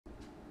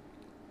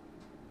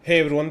Hey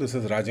everyone, this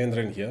is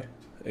Rajendran here.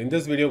 In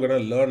this video, we're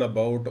going to learn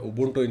about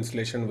Ubuntu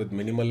installation with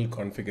minimal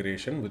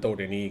configuration without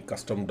any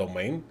custom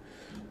domain.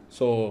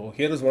 So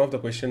here is one of the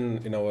question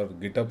in our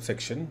GitHub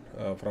section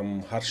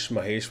from Harsh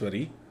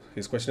Maheshwari.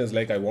 His question is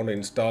like, I want to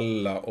install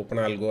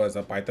OpenAlgo as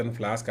a Python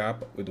Flask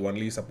app with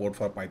only support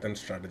for Python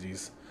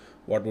strategies.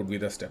 What would be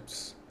the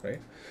steps,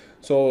 right?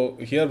 So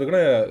here we're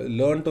going to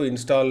learn to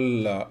install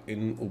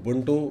in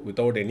Ubuntu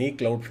without any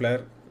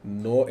Cloudflare,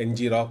 no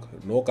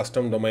ngrok, no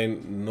custom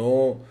domain,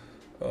 no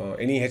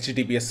any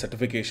HTTPS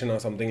certification or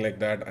something like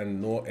that,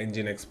 and no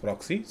Nginx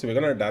proxy. So we're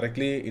going to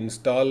directly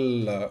install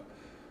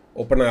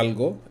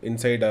OpenAlgo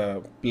inside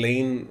a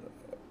plain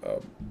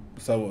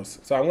servers.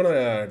 So I'm going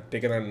to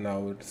take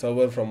a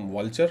server from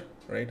Vultr,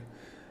 right?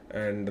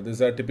 And this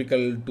is a typical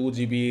 2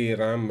 GB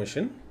RAM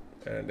machine.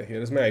 And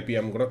here is my IP.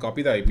 I'm going to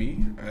copy the IP.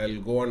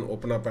 I'll go and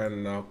open up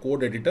an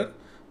code editor.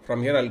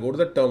 From here, I'll go to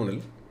the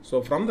terminal.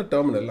 So from the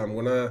terminal, I'm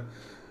going to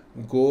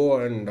go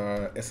and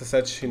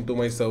SSH into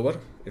my server,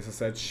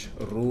 SSH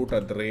root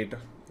I'll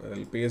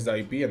paste the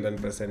IP and then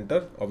press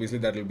enter. Obviously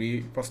that will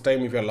be first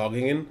time if you're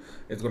logging in,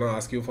 it's going to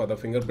ask you for the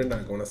fingerprint.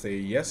 I'm going to say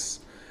yes,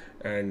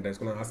 and it's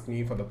going to ask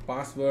me for the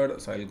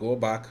password. So I'll go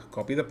back,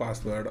 copy the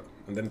password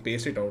and then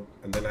paste it out,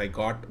 and then I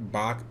got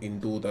back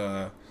into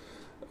the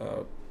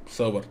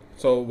server.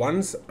 So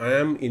once I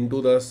am into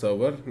the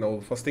server, now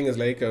first thing is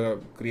like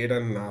create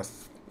an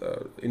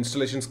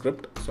installation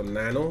script. So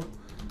nano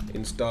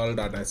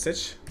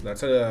install.sh,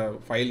 that's a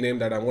file name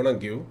that I'm gonna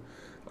give.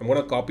 I'm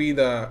gonna copy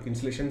the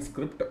installation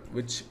script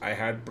which I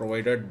had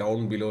provided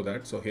down below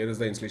that. So here is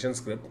the installation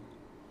script.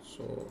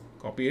 So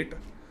copy it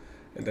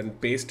and then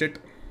paste it.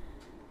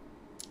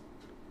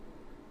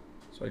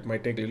 So it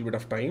might take a little bit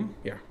of time.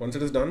 Yeah, once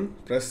it is done,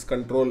 press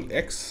Ctrl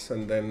X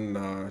and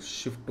then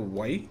Shift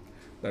Y.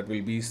 That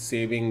will be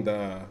saving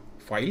the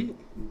file.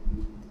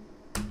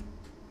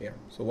 Yeah,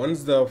 so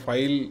once the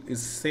file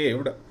is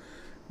saved,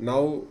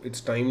 now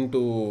it's time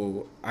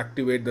to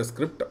activate the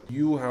script.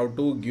 You have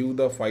to give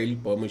the file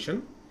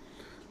permission.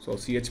 So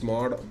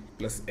chmod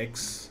plus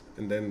X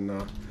and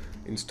then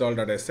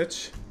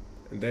install.sh,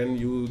 and then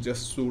you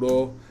just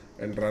sudo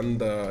and run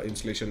the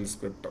installation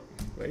script,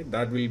 right?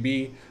 That will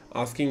be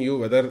asking you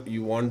whether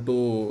you want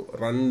to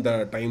run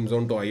the time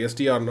zone to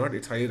IST or not.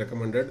 It's highly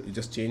recommended. You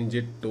just change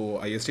it to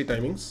IST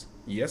timings.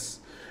 Yes.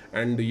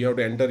 And you have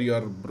to enter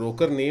your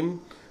broker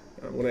name.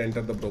 I'm going to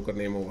enter the broker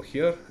name over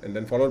here, and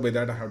then followed by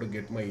that I have to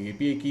get my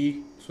API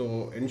key.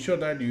 So ensure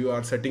that you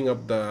are setting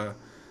up the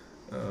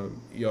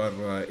your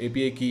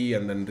API key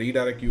and then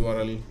redirect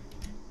URL,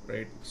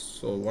 right?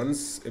 So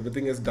once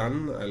everything is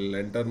done, I'll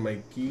enter my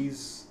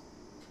keys.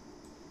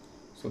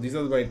 So these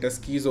are my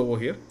test keys over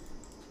here,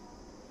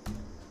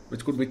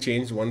 which could be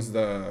changed once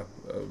the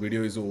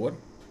video is over.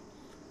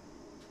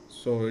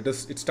 So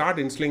it start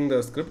installing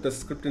the script. The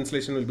script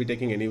installation will be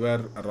taking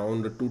anywhere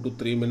around 2 to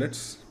 3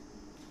 minutes.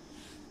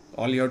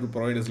 All you have to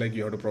provide is like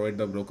you have to provide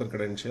the broker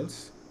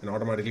credentials, and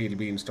automatically it will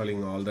be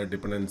installing all the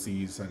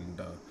dependencies.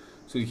 And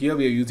so here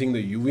we are using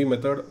the UV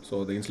method,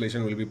 so the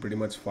installation will be pretty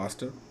much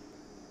faster.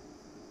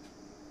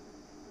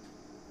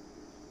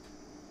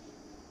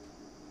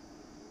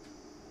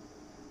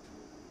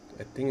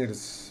 I think it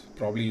is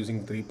probably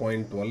using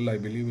 3.12, I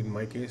believe, in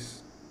my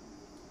case.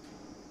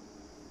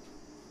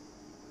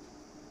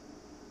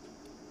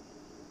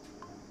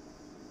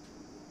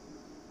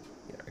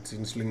 Yeah, it's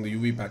installing the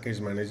UV package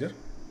manager,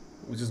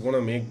 which is going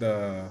to make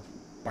the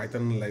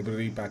Python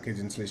library package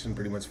installation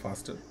pretty much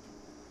faster,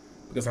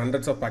 because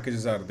hundreds of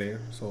packages are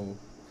there. So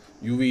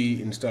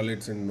UV install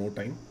it in no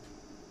time.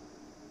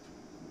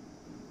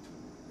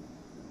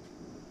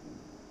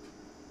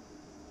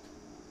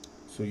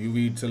 So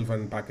UV itself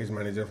and package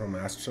manager from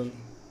Astral.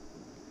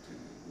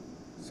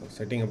 So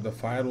setting up the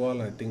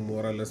firewall, I think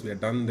more or less we are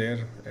done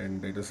there,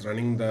 and it is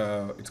running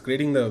it's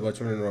creating the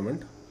virtual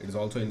environment. It is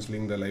also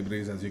installing the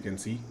libraries, as you can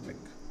see, like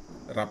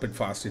rapid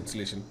fast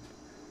installation.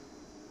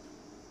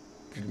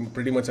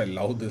 Pretty much I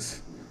love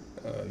this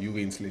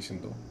UV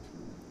installation though.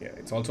 Yeah,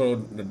 it's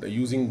also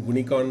using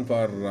Gunicon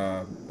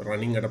for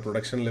running at a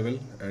production level,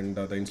 and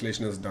the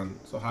installation is done.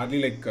 So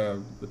hardly like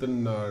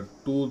within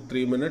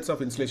 2-3 minutes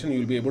of installation you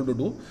will be able to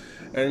do.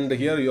 And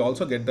here you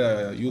also get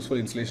the useful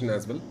installation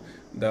as well.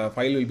 The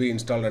file will be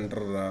installed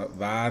under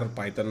var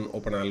python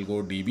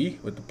openalgo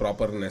db with the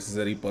proper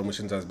necessary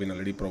permissions has been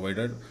already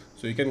provided.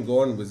 So you can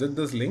go and visit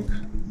this link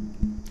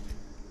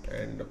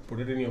and put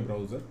it in your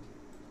browser.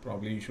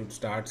 Probably you should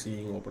start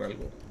seeing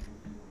OpenAlgo.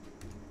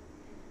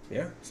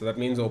 Yeah, so that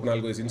means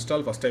OpenAlgo is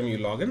installed. First time you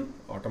log in,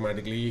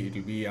 automatically it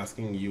will be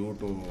asking you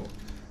to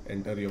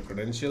enter your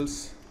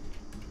credentials,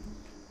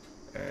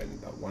 and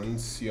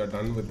once you are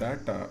done with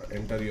that,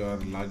 enter your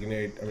login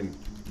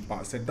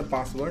ID, set the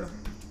password,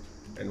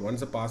 and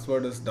once the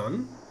password is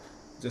done,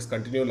 just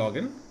continue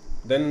login,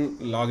 then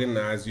login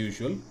as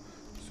usual.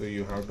 So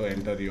you have to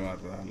enter your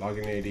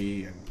login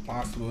ID and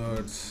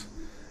passwords,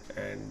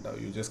 and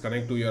you just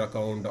connect to your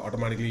account.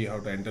 Automatically you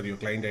have to enter your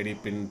client ID,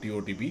 PIN,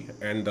 TOTP,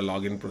 and the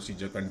login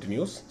procedure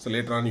continues. So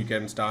later on you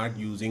can start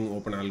using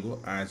OpenAlgo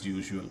as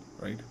usual,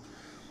 right?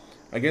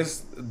 I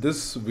guess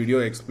this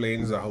video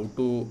explains how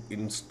to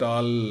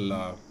install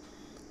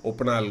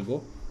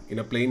OpenAlgo in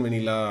a plain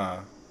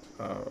vanilla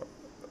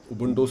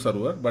Ubuntu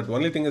server. But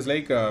only thing is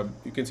like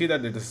you can see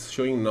that it is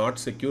showing not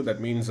secure. That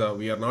means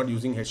we are not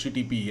using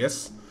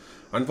HTTPS.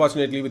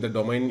 Unfortunately, with the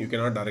domain, you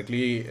cannot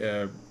directly.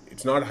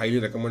 It's not highly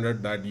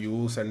recommended that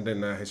you send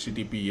in a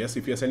HTTPS.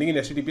 If you are sending in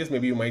HTTPS,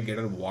 maybe you might get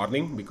a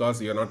warning because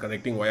you are not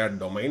connecting via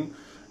domain.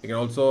 You can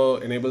also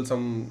enable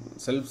some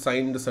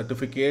self-signed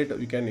certificate.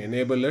 You can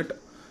enable it.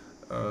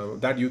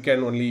 That you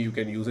can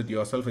use it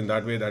yourself. In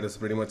that way, that is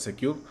pretty much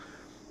secure.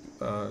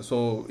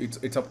 So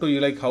it's up to you,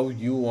 like how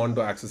you want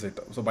to access it.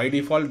 So by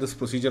default, this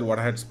procedure what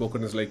I had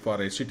spoken is like for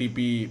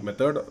HTTP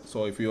method.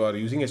 So if you are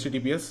using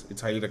HTTPS,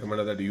 it's highly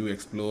recommended that you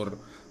explore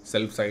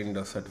self-signed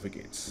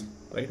certificates,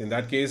 right? In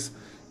that case,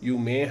 you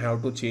may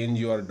have to change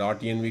your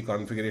 .env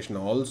configuration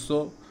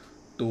also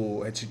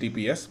to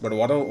HTTPS, but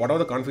whatever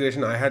the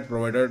configuration I had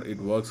provided, it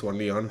works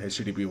only on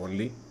HTTP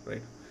only,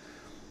 right?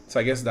 So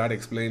I guess that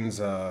explains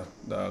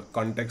the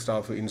context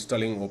of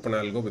installing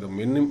OpenAlgo with a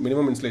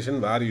minimum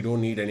installation where you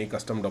don't need any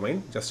custom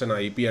domain. Just an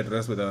IP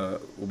address with a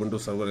Ubuntu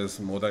server is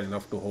more than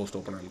enough to host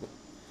OpenAlgo.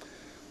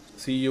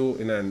 See you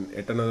in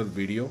yet another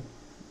video.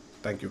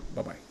 Thank you.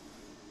 Bye-bye.